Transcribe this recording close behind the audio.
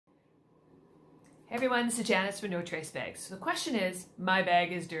Hey everyone, this is Janice from No Trace Bags. So the question is, my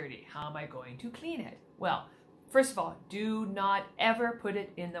bag is dirty. How am I going to clean it? Well, first of all, do not ever put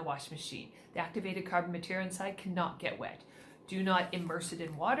it in the wash machine. The activated carbon material inside cannot get wet. Do not immerse it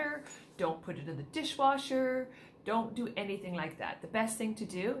in water. Don't put it in the dishwasher. Don't do anything like that. The best thing to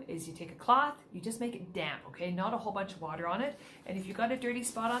do is you take a cloth, you just make it damp, okay? Not a whole bunch of water on it. And if you've got a dirty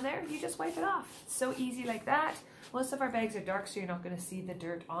spot on there, you just wipe it off. It's so easy like that. Most of our bags are dark, so you're not gonna see the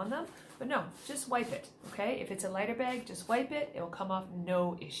dirt on them. But no, just wipe it, okay? If it's a lighter bag, just wipe it. It will come off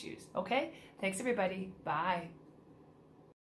no issues, okay? Thanks everybody, bye.